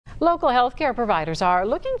Local healthcare providers are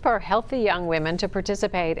looking for healthy young women to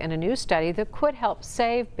participate in a new study that could help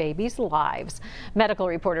save babies' lives. Medical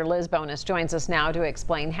reporter Liz Bonus joins us now to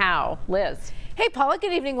explain how. Liz. Hey Paula,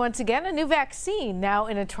 good evening once again. A new vaccine now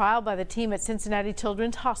in a trial by the team at Cincinnati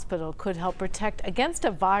Children's Hospital could help protect against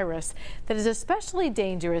a virus that is especially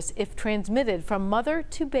dangerous if transmitted from mother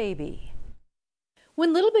to baby.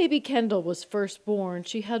 When little baby Kendall was first born,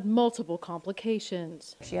 she had multiple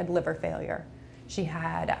complications. She had liver failure. She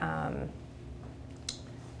had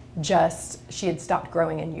she had stopped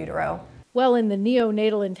growing in utero. Well, in the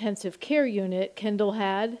neonatal intensive care unit, Kendall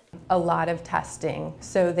had a lot of testing.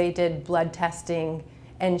 So they did blood testing,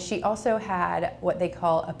 and she also had what they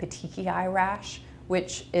call a petechiae rash,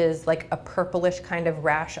 which is like a purplish kind of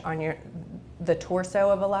rash on the torso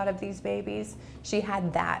of a lot of these babies. She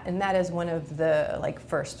had that, and that is one of the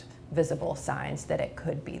first visible signs that it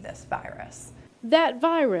could be this virus. That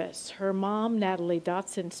virus her mom, Natalie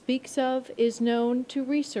Dotson, speaks of is known to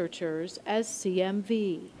researchers as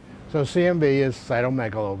CMV. So CMV is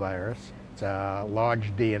cytomegalovirus. It's a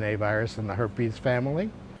large DNA virus in the herpes family.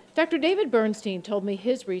 Dr. David Bernstein told me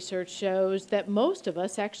his research shows that most of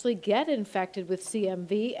us actually get infected with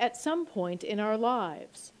CMV at some point in our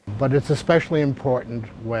lives. But it's especially important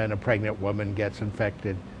when a pregnant woman gets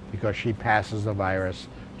infected because she passes the virus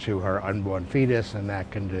to her unborn fetus, and that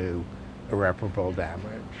can do irreparable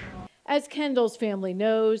damage. As Kendall's family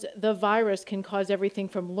knows, the virus can cause everything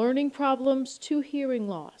from learning problems to hearing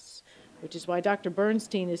loss, which is why Dr.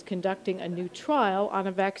 Bernstein is conducting a new trial on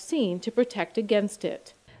a vaccine to protect against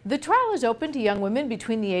it. The trial is open to young women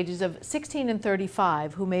between the ages of 16 and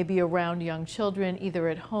 35 who may be around young children either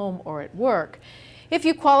at home or at work. If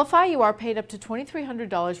you qualify, you are paid up to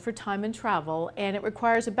 $2,300 for time and travel, and it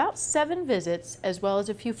requires about 7 visits as well as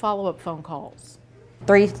a few follow-up phone calls.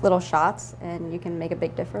 3 little shots and you can make a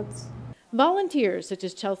big difference. Volunteers such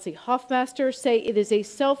as Chelsea Hoffmaster say it is a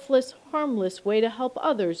selfless, harmless way to help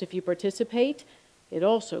others if you participate. It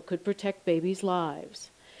also could protect babies' lives.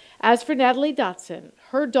 As for Natalie Dotson,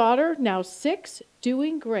 her daughter, now 6,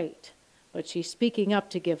 doing great. But she's speaking up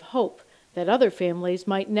to give hope that other families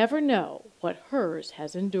might never know what hers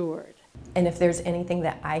has endured. And if there's anything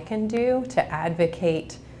that I can do to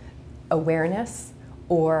advocate awareness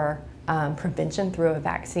or prevention through a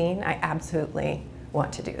vaccine, I absolutely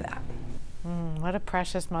want to do that. What a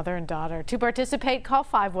precious mother and daughter. To participate, call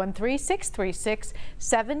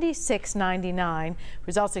 513-636-7699.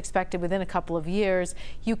 Results expected within a couple of years.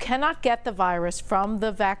 You cannot get the virus from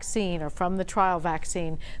the vaccine or from the trial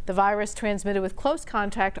vaccine. The virus transmitted with close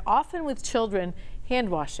contact, often with children. Hand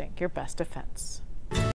washing, your best defense.